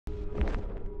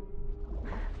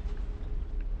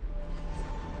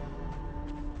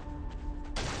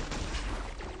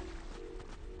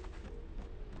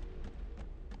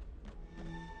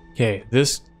Okay,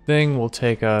 this thing will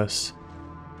take us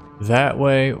that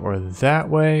way or that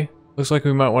way. Looks like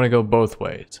we might want to go both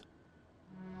ways.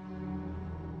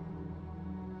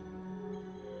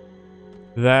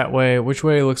 That way. Which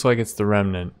way looks like it's the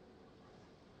remnant?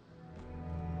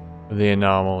 The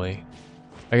anomaly.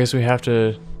 I guess we have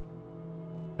to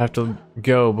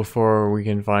go before we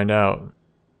can find out.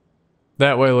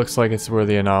 That way looks like it's where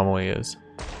the anomaly is.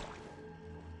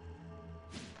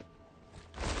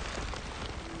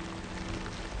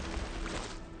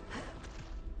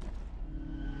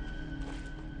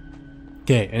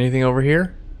 Okay, anything over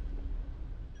here?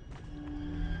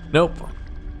 Nope.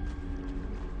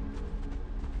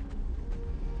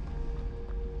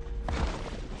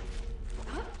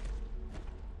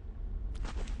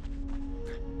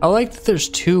 I like that there's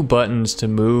two buttons to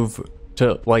move,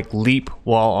 to like leap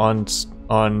while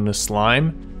on the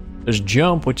slime. There's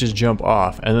jump, which is jump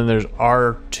off, and then there's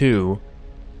R2,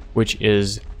 which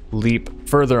is leap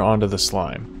further onto the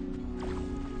slime.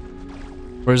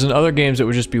 Whereas in other games it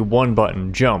would just be one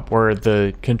button, jump, where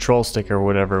the control stick or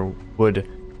whatever would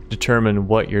determine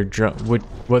what you're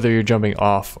whether you're jumping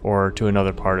off or to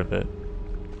another part of it.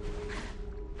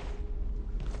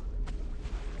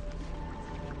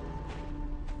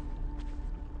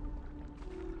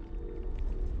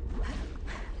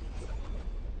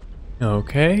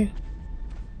 Okay.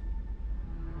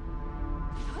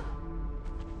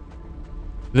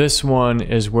 This one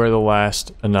is where the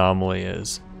last anomaly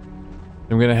is.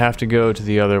 I'm gonna have to go to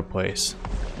the other place.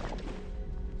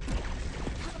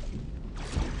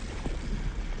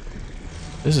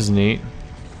 This is neat.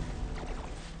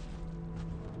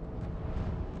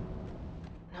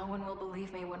 No one will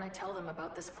believe me when I tell them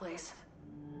about this place.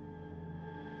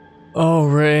 Oh,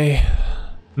 Ray.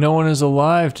 No one is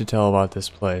alive to tell about this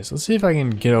place. Let's see if I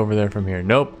can get over there from here.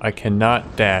 Nope, I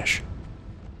cannot dash.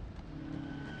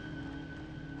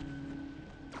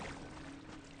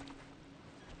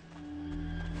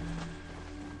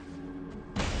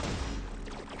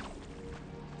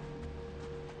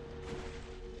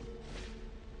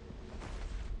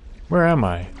 Where am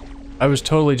I? I was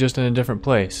totally just in a different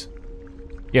place.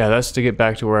 Yeah, that's to get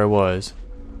back to where I was.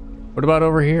 What about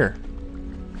over here?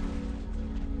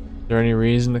 Is there any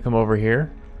reason to come over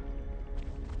here?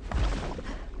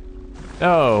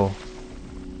 No!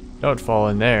 Don't fall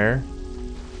in there.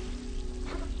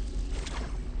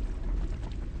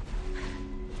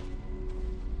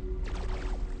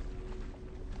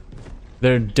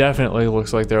 There definitely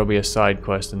looks like there will be a side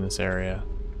quest in this area.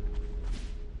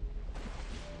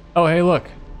 Oh, hey, look.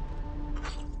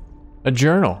 A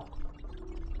journal.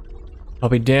 I'll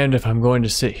be damned if I'm going to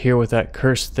sit here with that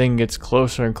cursed thing gets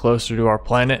closer and closer to our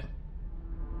planet.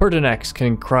 Pertinax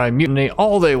can cry mutiny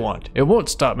all they want. It won't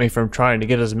stop me from trying to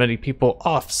get as many people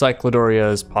off Cyclodoria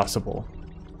as possible.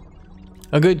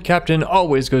 A good captain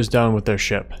always goes down with their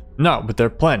ship, not with their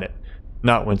planet.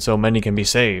 Not when so many can be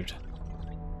saved.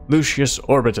 Lucius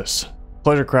Orbitus,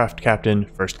 Pleasurecraft Captain,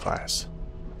 First Class.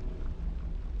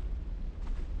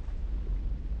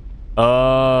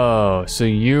 Oh, so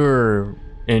you're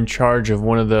in charge of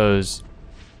one of those,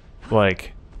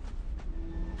 like,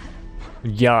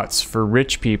 yachts for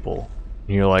rich people.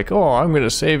 And you're like, oh, I'm gonna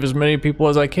save as many people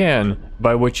as I can.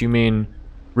 By which you mean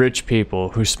rich people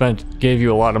who gave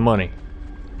you a lot of money.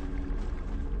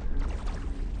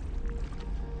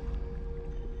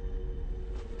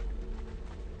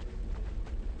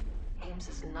 Ames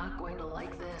is not going to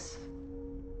like this.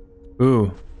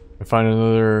 Ooh, I find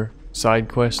another side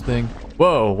quest thing.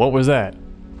 Whoa, what was that?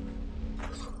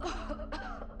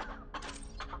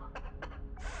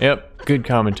 Yep, good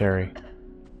commentary.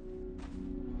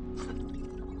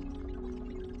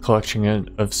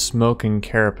 Collection of smoking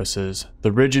carapaces.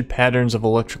 The rigid patterns of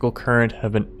electrical current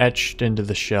have been etched into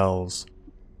the shells.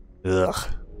 Ugh.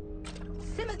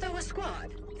 Simithoa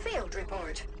Squad, field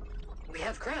report. We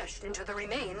have crashed into the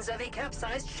remains of a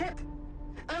capsized ship.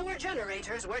 Our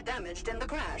generators were damaged in the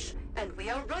crash, and we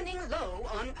are running low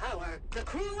on power. The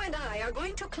crew and I are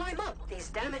going to climb up these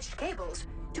damaged cables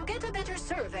to get a better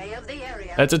survey of the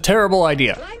area. That's a terrible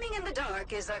idea. Climbing in the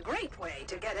dark is a great way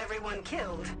to get everyone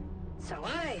killed. So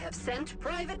I have sent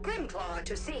Private Grimclaw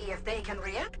to see if they can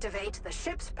reactivate the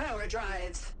ship's power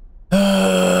drives. I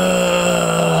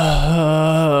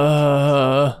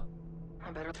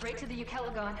better right to the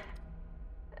Eucaligon.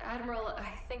 Admiral,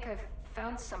 I think I've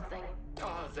found something.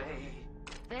 Are they?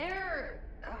 They're,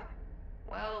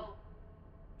 well,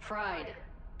 fried.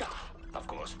 Ah, of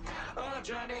course. Our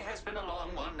journey has been a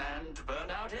long one, and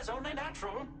burnout is only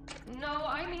natural. No,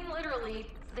 I mean literally.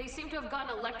 They seem to have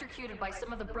gotten electrocuted by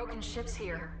some of the broken ships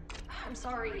here. I'm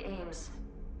sorry, Ames.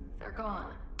 They're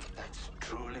gone. That's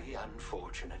truly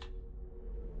unfortunate.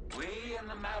 We in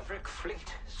the Maverick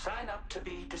fleet sign up to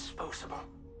be disposable,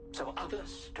 so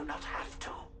others do not have to.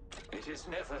 It is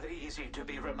never easy to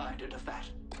be reminded of that.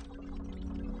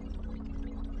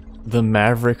 The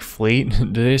Maverick fleet?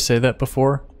 Did they say that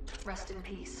before? Rest in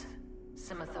peace,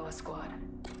 Simithoa Squad.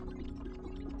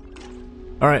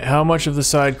 Alright, how much of the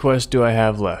side quest do I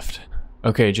have left?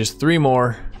 Okay, just 3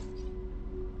 more.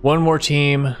 1 more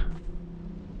team.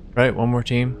 Right, 1 more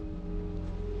team.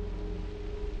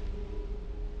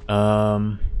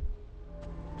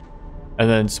 And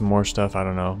then some more stuff, I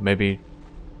don't know. Maybe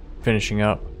finishing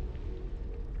up.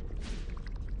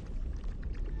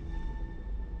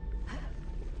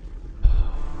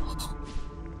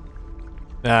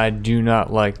 I do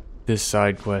not like this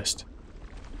side quest.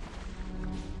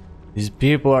 These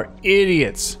people are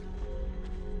idiots.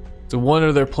 It's a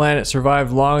wonder their planet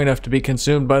survived long enough to be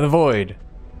consumed by the void.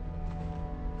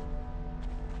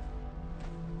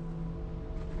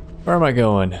 Where am I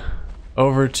going?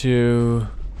 Over to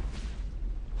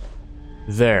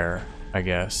there, I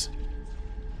guess.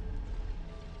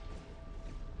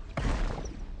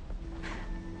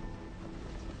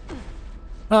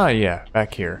 Ah, yeah,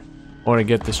 back here. I want to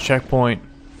get this checkpoint.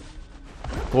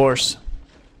 Of course.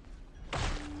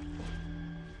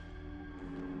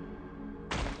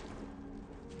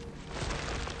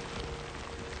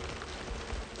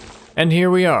 And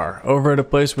here we are, over at a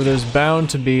place where there's bound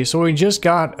to be... So we just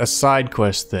got a side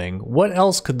quest thing. What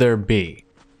else could there be?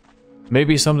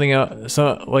 Maybe something else,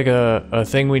 like a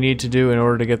thing we need to do in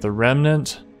order to get the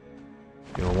remnant?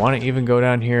 Do I want to even go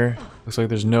down here? Looks like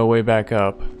there's no way back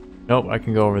up. Nope, I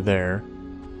can go over there.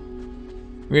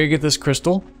 We're gonna get this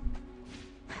crystal.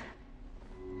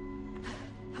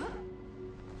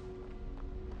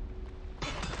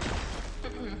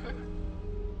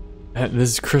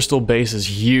 This crystal base is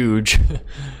huge.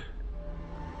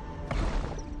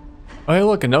 Oh, hey,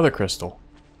 look, another crystal.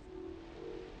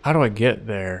 How do I get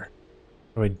there?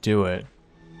 How do I do it?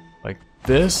 Like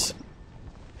this?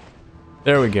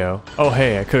 There we go. Oh,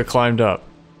 hey, I could have climbed up.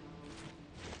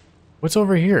 What's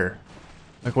over here?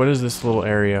 Like, what is this little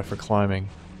area for climbing?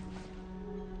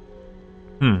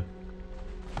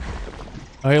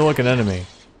 Oh, hey, look, an enemy.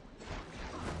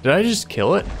 Did I just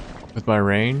kill it with my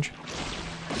range?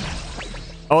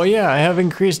 Oh yeah, I have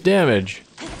increased damage.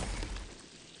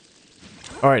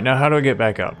 Alright, now how do I get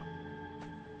back up?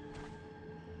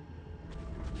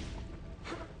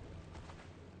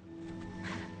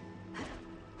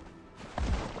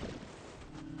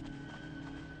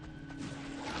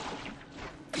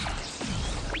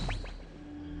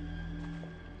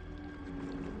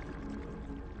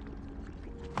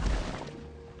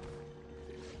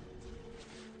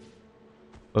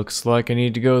 Looks like I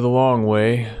need to go the long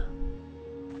way.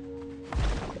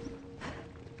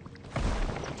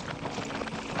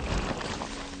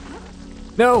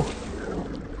 No!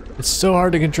 It's so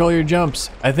hard to control your jumps.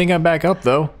 I think I'm back up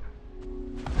though.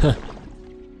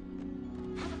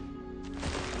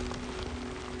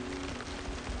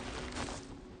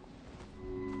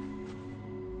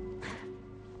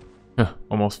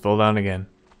 Almost fell down again.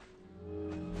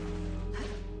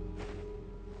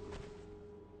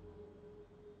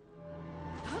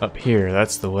 Up here,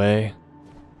 that's the way.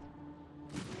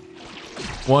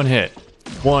 One hit.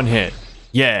 One hit.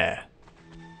 Yeah!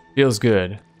 Feels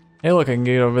good. Hey look, I can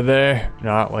get over there.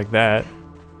 Not like that.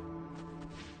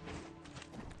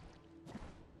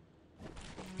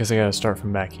 Guess I gotta start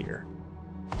from back here.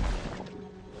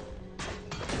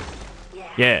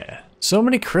 Yeah! So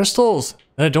many crystals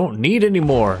that I don't need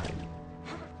anymore.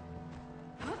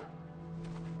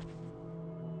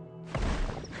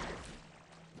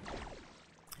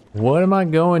 What am I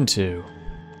going to?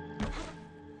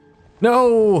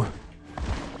 No!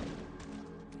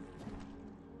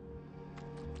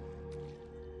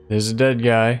 There's a dead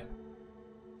guy.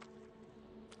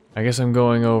 I guess I'm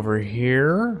going over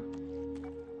here.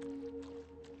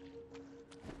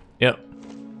 Yep.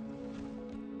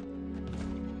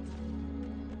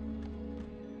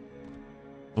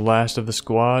 The last of the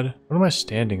squad. What am I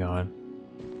standing on?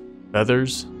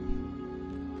 Feathers?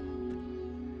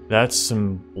 That's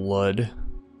some blood.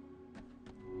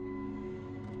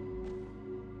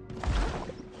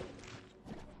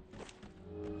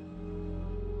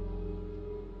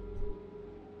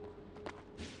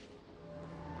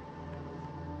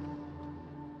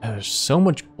 There's so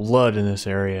much blood in this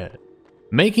area.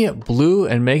 Making it blue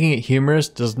and making it humorous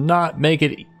does not make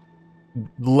it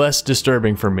less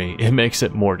disturbing for me. It makes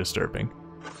it more disturbing.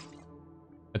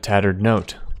 A tattered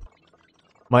note.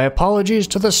 My apologies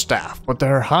to the staff, but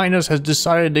Her Highness has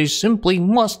decided they simply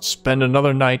must spend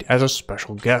another night as a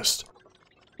special guest.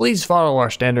 Please follow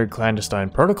our standard clandestine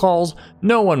protocols.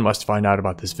 No one must find out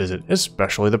about this visit,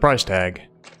 especially the price tag.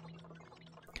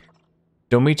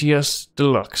 Domitius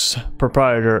Deluxe,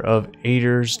 proprietor of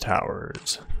Ader's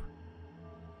Towers.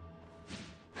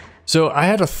 So I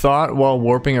had a thought while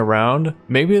warping around.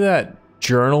 Maybe that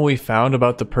journal we found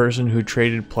about the person who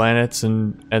traded planets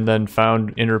and then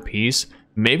found inner peace,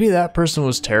 maybe that person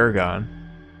was Tarragon.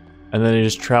 And then he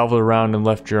just traveled around and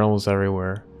left journals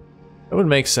everywhere. That would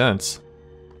make sense.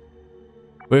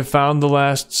 We've found the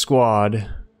last squad.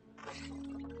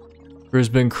 Who's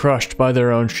been crushed by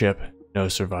their own ship. No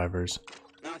survivors.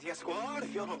 Natia squad,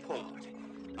 field report.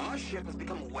 Our ship has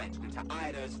become wedged into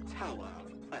Ida's Tower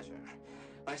of Pleasure.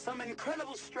 By some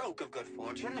incredible stroke of good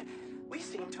fortune, we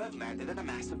seem to have landed in a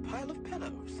massive pile of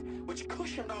pillows, which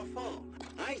cushioned our fall.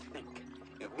 I think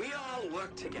if we all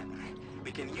work together,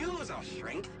 we can use our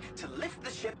strength to lift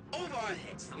the ship over our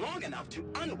heads long enough to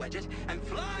unwedge it and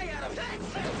fly out of that.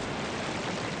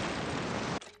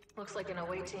 Looks like an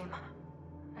away team.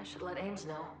 I should let Ames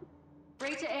know.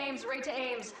 Ray to Ames, Ray to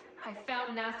Ames. I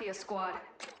found Nathia squad.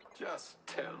 Just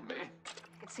tell me.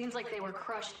 It seems like they were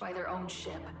crushed by their own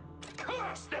ship.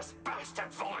 Curse this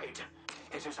bastard void!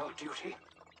 It is our duty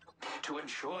to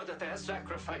ensure that their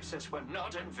sacrifices were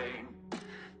not in vain.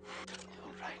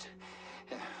 All right.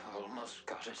 Almost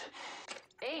got it.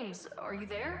 Ames, are you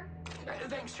there?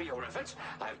 Thanks to your efforts,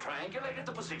 I've triangulated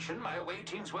the position my away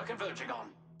teams were converging on.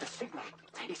 The signal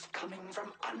is coming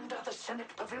from under the Senate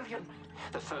Pavilion.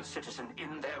 The first citizen,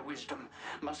 in their wisdom,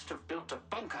 must have built a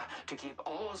bunker to keep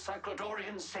all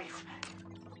Cyclodorians safe.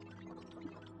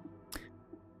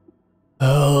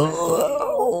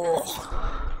 Oh.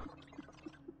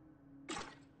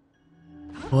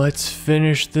 Let's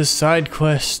finish this side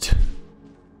quest.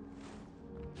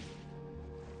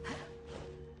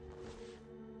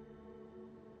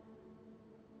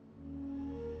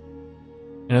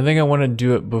 And I think I want to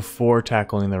do it before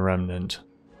tackling the remnant.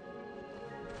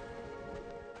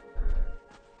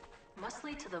 Must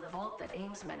lead to the vault that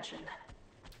Ames mentioned.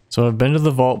 So I've been to the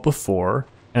vault before,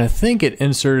 and I think it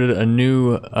inserted a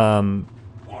new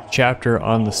chapter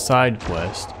on the side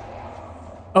quest.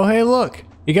 Oh hey look!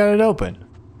 You got it open!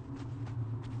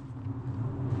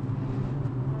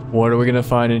 What are we gonna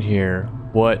find in here?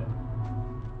 What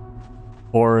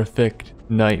horrific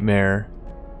nightmare.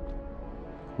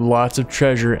 Lots of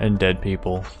treasure and dead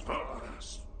people.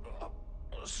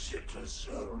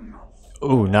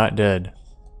 Ooh, not dead.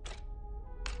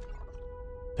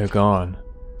 They're gone.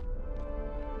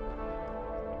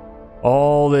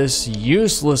 All this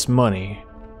useless money.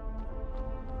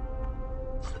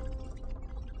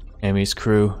 Amy's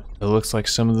crew. It looks like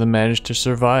some of them managed to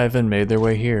survive and made their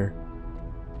way here.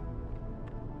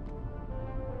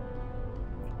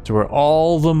 To where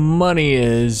all the money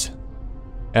is.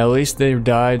 At least they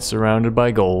died surrounded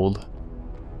by gold.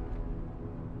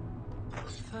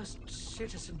 First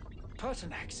citizen,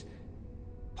 Pertinax.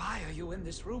 Why are you in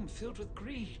this room filled with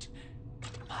greed?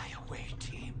 My away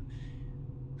team.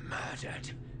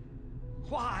 Murdered.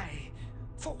 Why?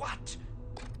 For what?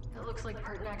 It looks like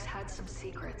Pertinax had some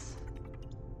secrets.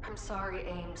 I'm sorry,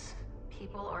 Ames.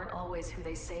 People aren't always who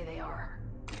they say they are.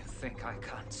 You think I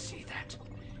can't see that?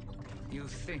 You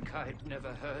think I'd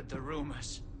never heard the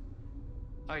rumors?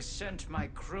 I sent my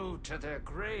crew to their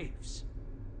graves.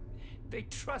 They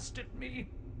trusted me,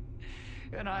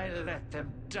 and I let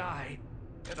them die.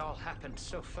 It all happened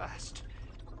so fast.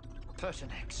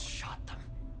 Pertinax shot them,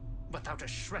 without a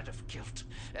shred of guilt,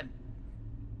 and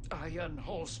I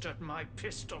unholstered my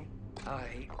pistol.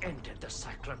 I ended the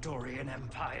Cyclodorian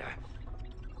Empire.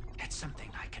 It's something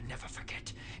I can never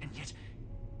forget, and yet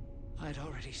I'd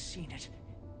already seen it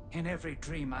in every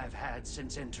dream I've had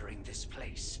since entering this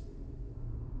place.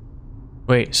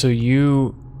 Wait, so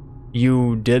you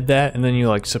did that and then you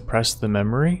like suppressed the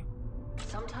memory?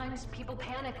 Sometimes people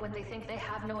panic when they think they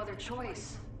have no other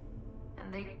choice.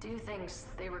 And they do things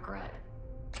they regret.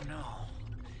 No.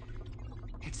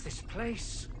 It's this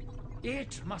place.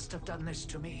 It must have done this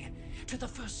to me. To the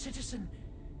first citizen.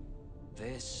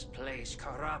 This place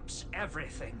corrupts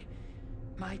everything.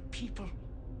 My people.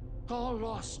 All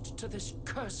lost to this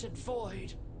cursed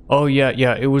void. Oh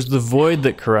yeah, it was the void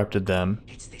that corrupted them.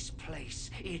 It's this place.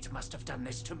 It must have done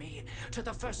this to me. To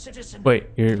the first citizen. Wait,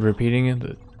 you're repeating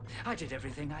it? I did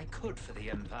everything I could for the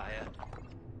Empire.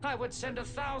 I would send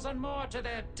 1,000 more to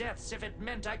their deaths if it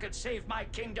meant I could save my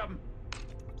kingdom.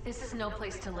 This is no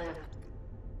place to live.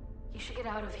 You should get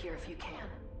out of here if you can.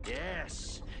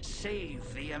 Yes,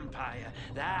 save the Empire.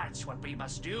 That's what we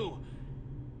must do.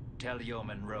 Tell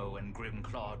Yeoman Rowe and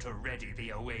Grimclaw to ready the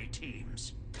away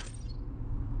teams.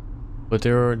 But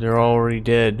they're already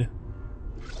dead.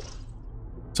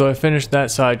 So I finished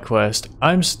that side quest.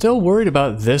 I'm still worried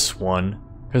about this one,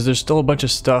 because there's still a bunch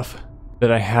of stuff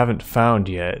that I haven't found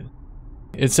yet.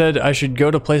 It said I should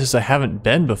go to places I haven't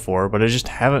been before, but I just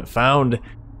haven't found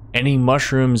any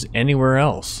mushrooms anywhere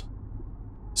else.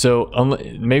 So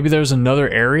maybe there's another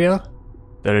area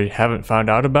that I haven't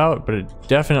found out about, but it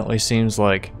definitely seems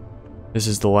like this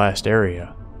is the last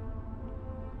area.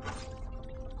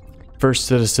 First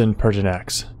citizen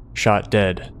Pertinax, shot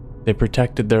dead. They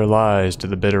protected their lives to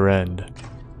the bitter end.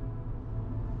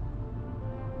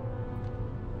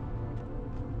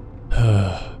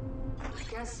 I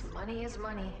guess money is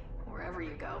money, wherever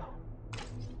you go.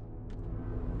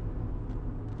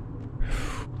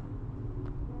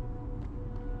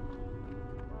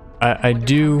 I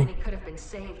do... How many could have been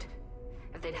saved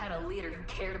if they'd had a leader who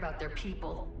cared about their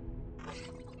people.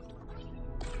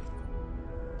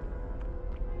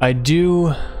 I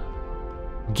do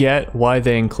get why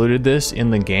they included this in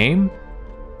the game.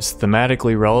 It's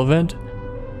thematically relevant,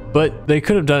 but they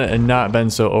could have done it and not been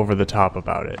so over the top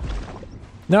about it.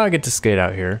 Now I get to skate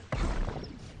out here.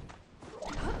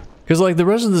 Because like the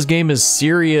rest of this game is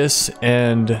serious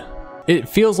and it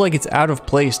feels like it's out of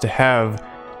place to have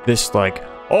this like,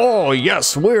 oh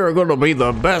yes, we're gonna be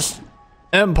the best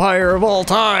empire of all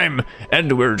time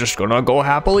and we're just gonna go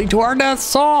happily to our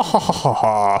deaths.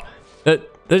 That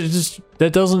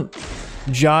doesn't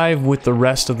jive with the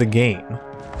rest of the game.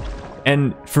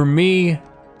 And for me,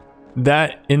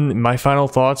 that, in my final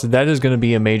thoughts, that is going to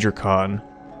be a major con.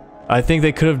 I think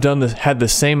they could have done this, had the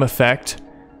same effect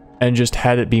and just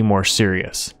had it be more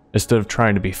serious instead of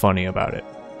trying to be funny about it.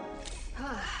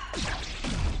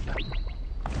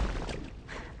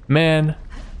 Man,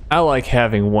 I like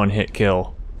having one-hit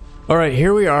kill. Alright,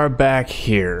 here we are back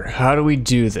here. How do we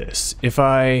do this? If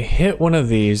I hit one of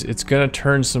these, it's gonna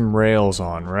turn some rails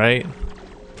on, right?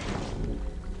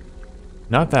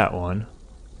 Not that one.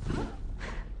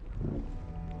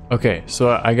 Okay, so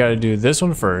I gotta do this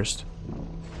one first.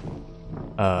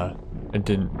 It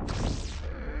didn't.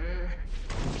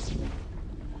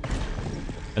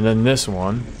 And then this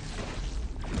one.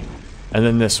 And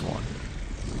then this one.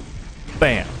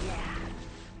 Bam!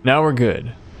 Now we're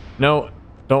good. No.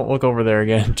 Don't look over there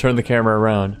again. Turn the camera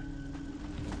around.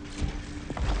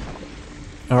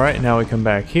 Alright, now we come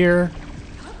back here.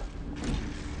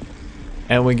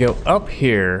 And we go up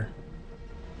here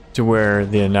to where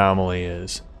the anomaly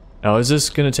is. Now, is this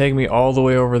going to take me all the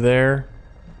way over there?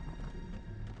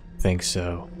 I think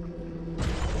so.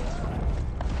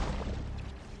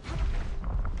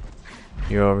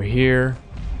 You're over here.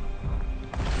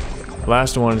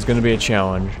 Last one is going to be a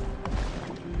challenge.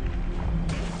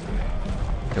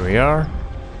 Here we are.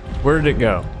 Where did it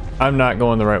go? I'm not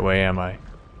going the right way, am I?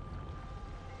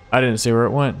 I didn't see where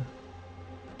it went.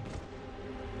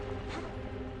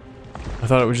 I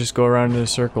thought it would just go around in a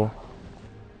circle.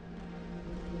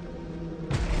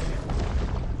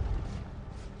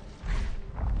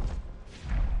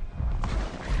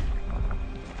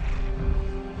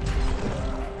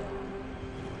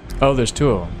 Oh, there's two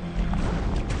of them.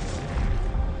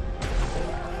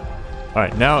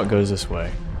 Alright, now it goes this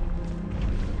way.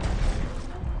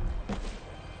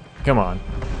 Come on.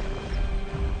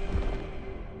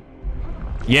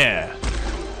 Yeah.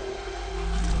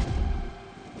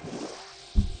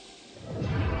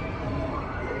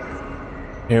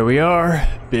 Here we are.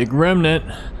 Big remnant.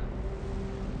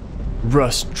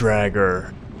 Rust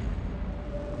Dragger.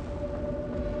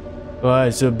 Oh,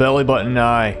 it's a belly button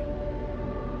eye.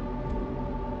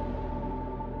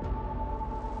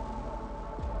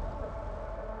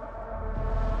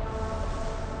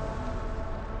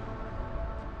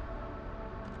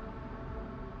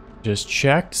 Just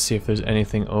check to see if there's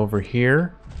anything over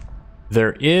here.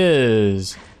 There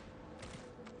is.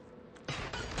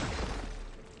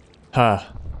 Huh.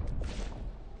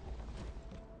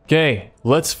 Okay,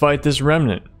 let's fight this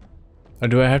remnant. Oh,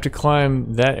 do I have to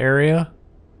climb that area?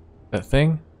 That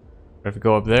thing? Do I have to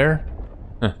go up there?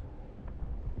 Huh.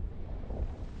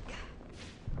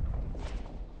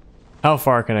 How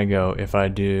far can I go if I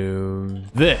do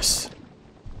this?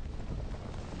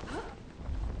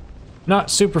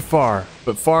 Not super far,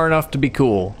 but far enough to be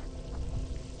cool.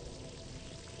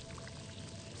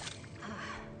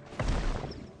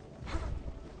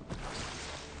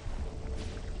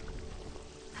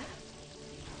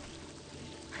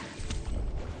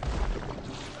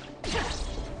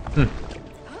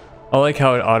 I like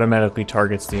how it automatically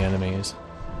targets the enemies.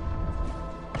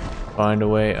 Find a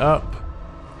way up.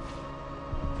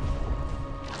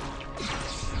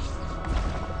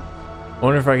 I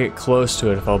wonder if I get close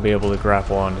to it, if I'll be able to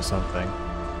grapple onto something.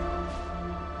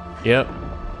 Yep.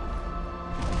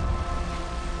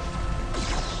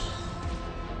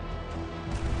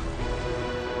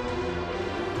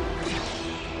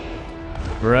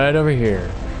 Right over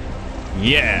here.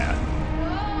 Yeah.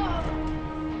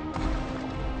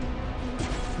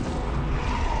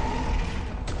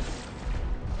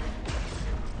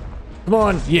 Come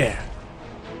on, yeah.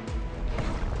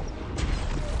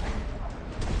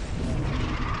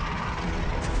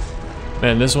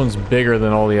 Man, this one's bigger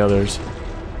than all the others.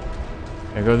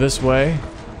 I go this way.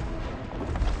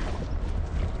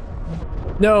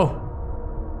 No!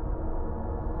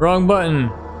 Wrong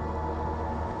button.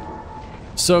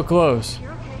 So close.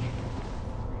 You're okay.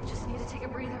 I just need to take a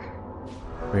breather.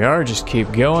 We are, just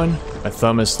keep going. My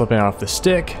thumb is slipping off the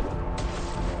stick.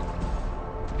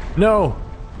 No!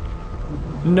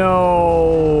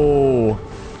 No!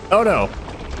 Oh no!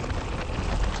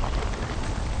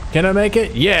 Can I make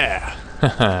it? Yeah!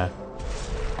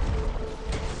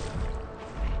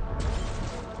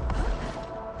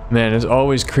 Man, it's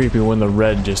always creepy when the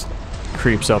red just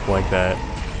creeps up like that.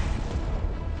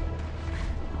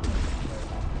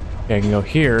 Okay, I can go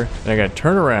here, and I gotta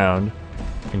turn around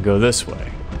and go this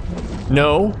way.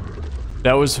 No!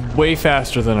 That was way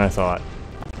faster than I thought.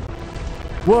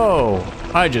 Whoa!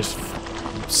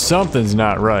 Something's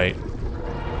not right.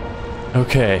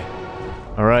 Okay.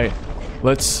 Alright.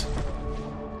 Let's...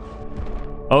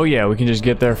 Oh yeah, we can just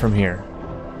get there from here.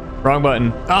 Wrong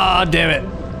button. Ah, damn it!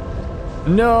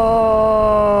 No!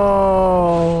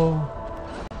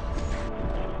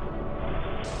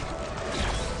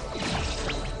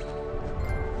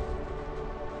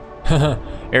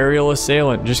 Aerial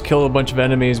assailant. Just kill a bunch of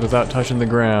enemies without touching the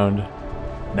ground.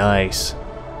 Nice.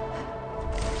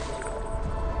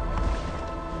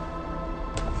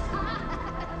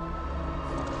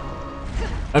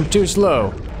 I'm too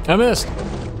slow. I missed.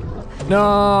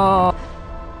 No.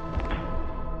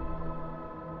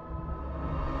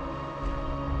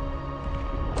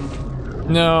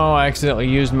 No, I accidentally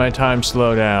used my time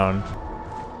slowdown.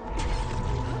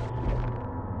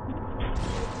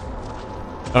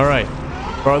 All right,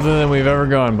 farther than we've ever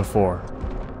gone before.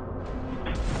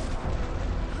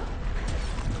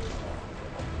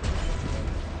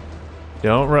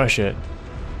 Don't rush it.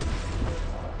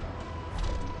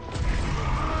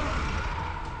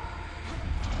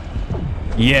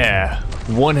 Yeah,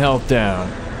 1 health down.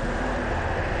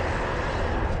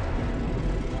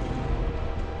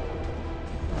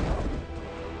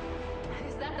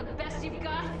 Is that the best you've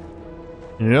got?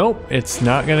 Nope, it's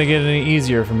not gonna get any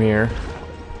easier from here.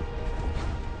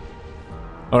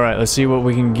 Alright, let's see what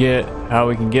we can get, how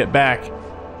we can get back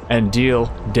and deal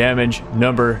damage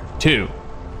number 2.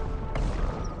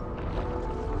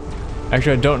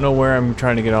 Actually, I don't know where I'm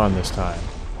trying to get on this time.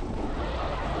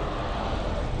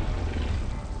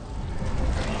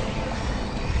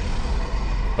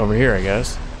 Over here, I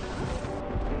guess.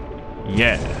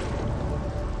 Yeah.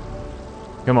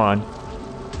 Come on.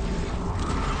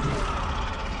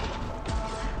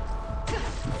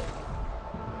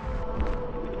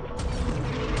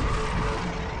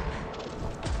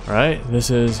 Alright, this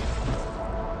is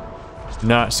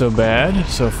not so bad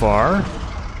so far.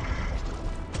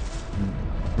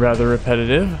 Rather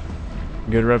repetitive.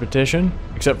 Good repetition.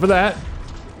 Except for that.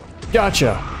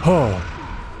 Gotcha! Oh.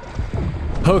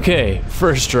 Okay,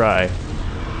 first try.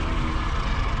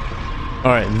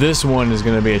 Alright, this one is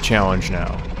gonna be a challenge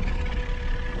now.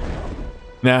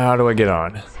 Now how do I get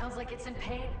on? Sounds like it's in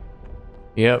pain.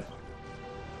 Yep.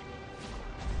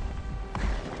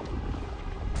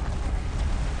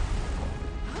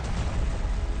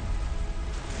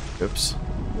 Oops.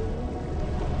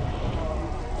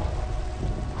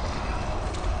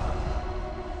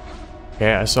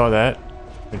 Okay, I saw that.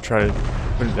 I try to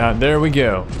put it down. There we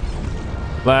go.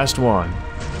 Last one.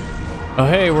 Oh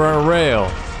hey, we're on a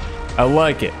rail. I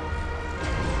like it.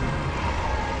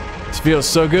 This feels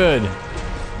so good.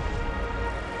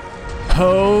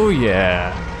 Oh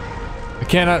yeah. I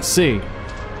cannot see.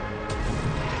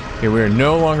 Okay, we are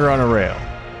no longer on a rail.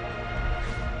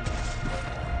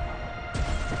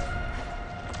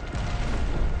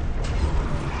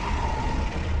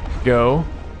 Go.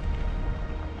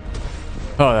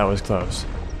 Oh, that was close.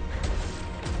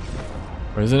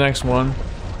 Where's the next one?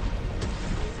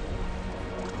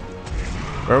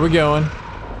 Where are we going?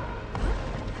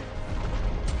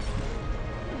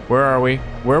 Where are we?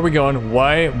 Where are we going?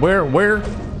 Why? Where?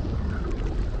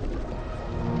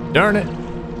 Darn it.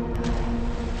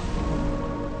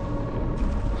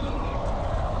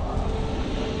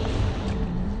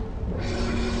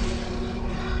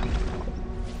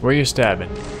 Where are you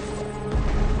stabbing?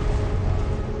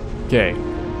 Okay.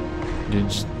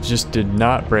 Just did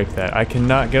not break that. I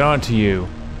cannot get onto you.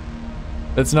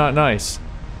 That's not nice.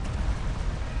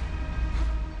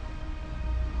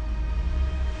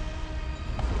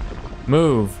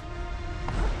 Move.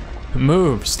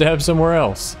 Move, stab somewhere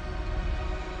else.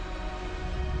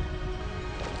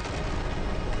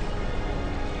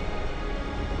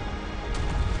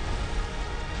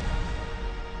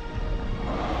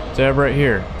 Stab right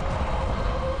here.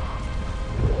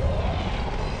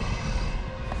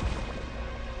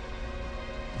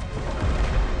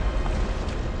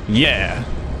 Yeah.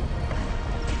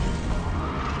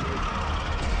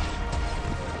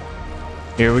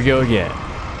 Here we go again.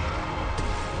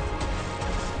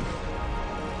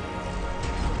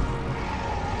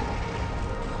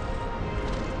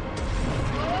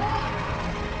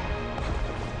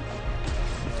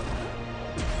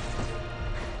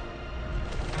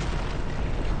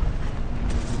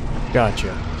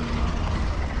 Gotcha.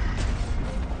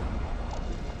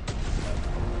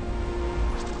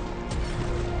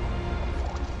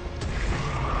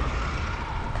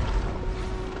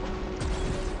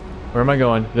 Where am I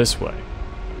going? This way.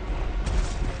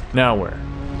 Now where?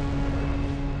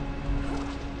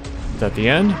 Is that the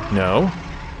end? No.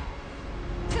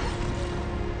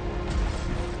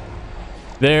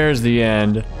 There's the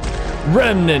end.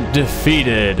 Remnant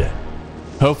defeated.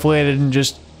 Hopefully I didn't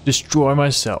just destroy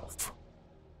myself.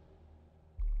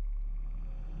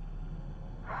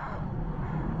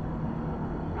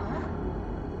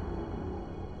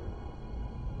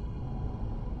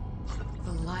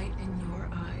 The light in your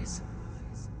eyes.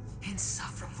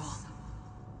 Insufferable.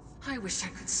 I wish I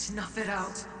could snuff it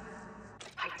out.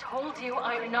 I told you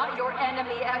I'm not your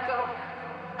enemy, Echo.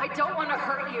 I don't want to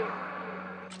hurt you.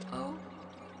 Oh?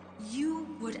 You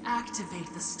would activate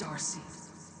the starseed.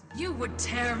 You would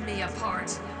tear me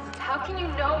apart. How can you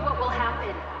know what will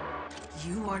happen?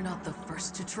 You are not the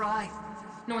first to try,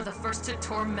 nor the first to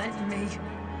torment me.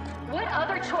 What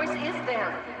other choice is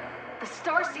there? The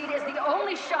starseed is the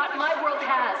only shot my world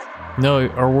has. No,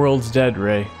 our world's dead,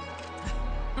 Ray.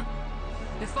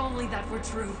 If only that were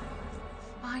true.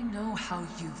 I know how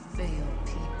you fail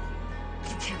people.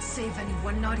 You can't save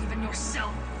anyone, not even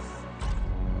yourself.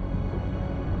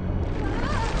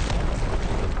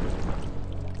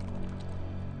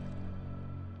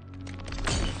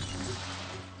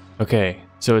 Okay,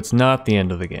 so it's not the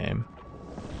end of the game.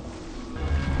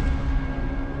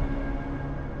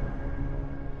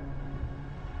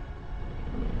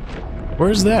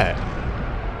 Where's that?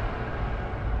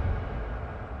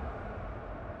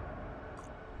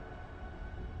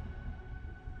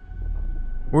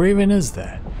 Where even is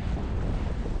that?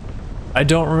 I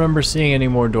don't remember seeing any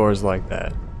more doors like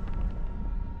that.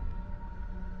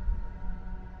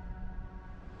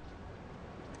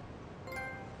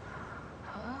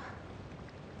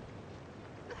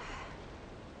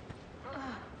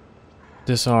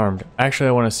 Disarmed. Actually,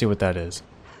 I want to see what that is.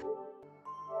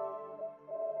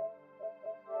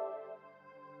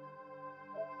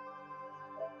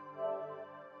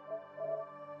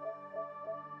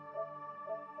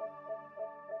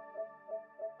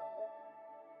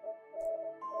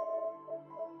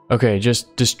 Okay,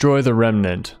 just destroy the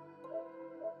remnant.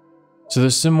 So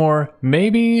there's some more.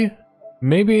 Maybe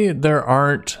there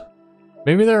aren't.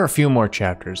 Maybe there are a few more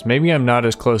chapters. Maybe I'm not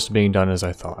as close to being done as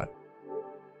I thought.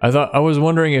 I was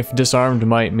wondering if disarmed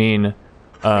might mean,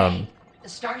 Hey, the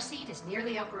starseed is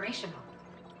nearly operational.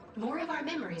 More of our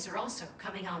memories are also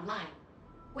coming online.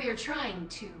 We are trying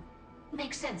to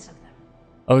make sense of them.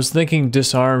 I was thinking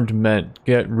disarmed meant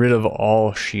get rid of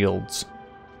all shields.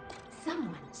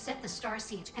 Someone set the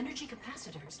starseed's energy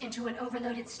capacitors into an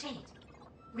overloaded state.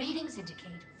 Readings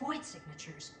indicate void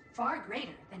signatures far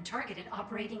greater than targeted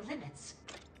operating limits.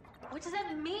 What does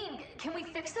that mean? Can we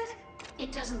fix it?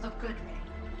 It doesn't look good, Ray.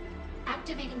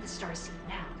 Activating the starseed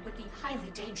now would be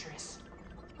highly dangerous.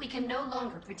 We can no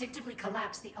longer predictably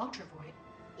collapse the ultravoid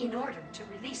in order to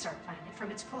release our planet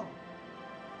from its pull.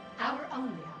 Our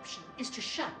only option is to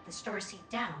shut the starseed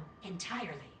down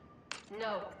entirely.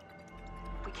 No.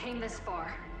 We came this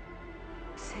far.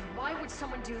 Sid, why would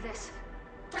someone do this?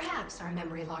 Perhaps our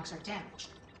memory logs are damaged,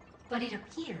 but it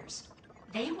appears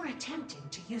they were attempting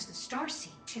to use the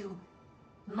starseed to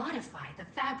modify the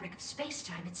fabric of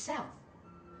space-time itself,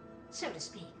 so to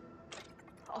speak.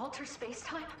 Alter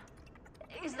space-time?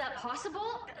 Is that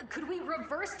possible? Could we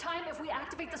reverse time if we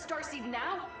activate the starseed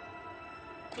now?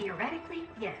 Theoretically,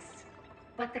 yes,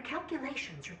 but the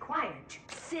calculations required to...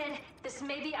 Sid, this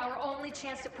may be our only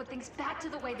chance to put things back to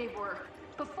the way they were.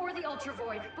 Before the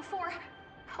ultravoid, before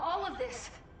all of this.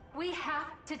 We have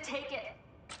to take it.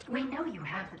 We know you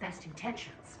have the best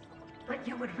intentions, but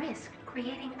you would risk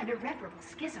creating an irreparable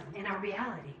schism in our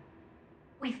reality.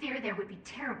 We fear there would be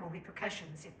terrible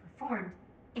repercussions if performed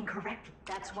incorrectly.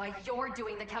 That's why you're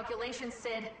doing the calculations,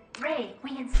 Sid. Ray,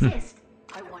 we insist.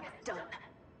 I want it done.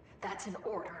 That's an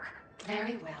order.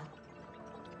 Very well.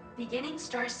 Beginning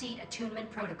Starseed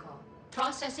Attunement Protocol.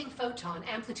 Processing photon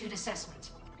amplitude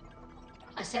assessment.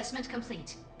 Assessment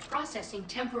complete. Processing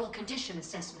temporal condition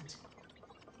assessment.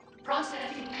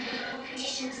 Processing temporal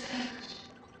condition assessment.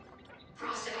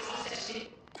 Processing.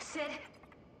 Sid.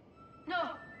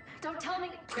 No, don't tell me.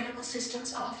 Critical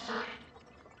systems offline.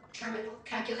 Terminal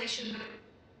calculation loop.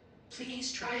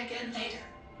 Please try again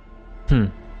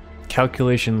later.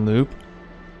 Calculation loop.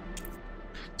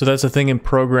 So that's a thing in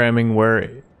programming where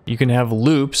you can have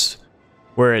loops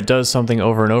where it does something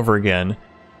over and over again,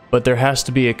 but there has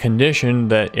to be a condition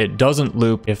that it doesn't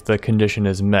loop if the condition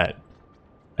is met.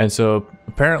 And so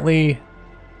apparently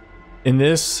in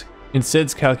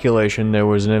Sid's calculation there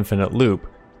was an infinite loop,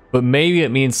 but maybe it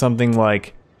means something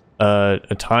like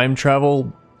a time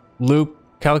travel loop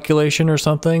calculation or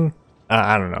something.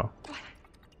 I don't know.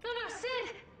 No,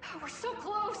 Sid! We're so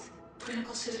close!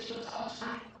 Critical systems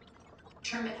offline.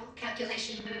 Terminal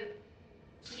calculation loop.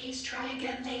 Please try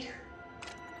again later.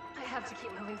 I have to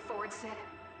keep moving forward, Sid.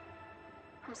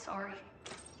 I'm sorry.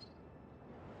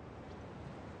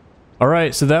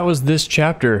 Alright, so that was this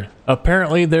chapter.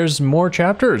 Apparently there's more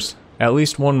chapters. At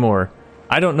least one more.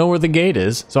 I don't know where the gate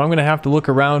is, so I'm going to have to look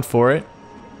around for it.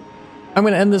 I'm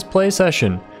going to end this play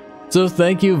session. So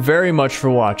thank you very much for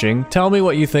watching. Tell me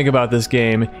what you think about this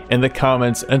game in the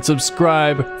comments and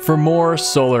subscribe for more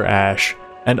Solar Ash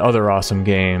and other awesome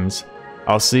games.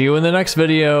 I'll see you in the next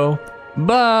video.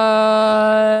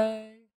 Bye!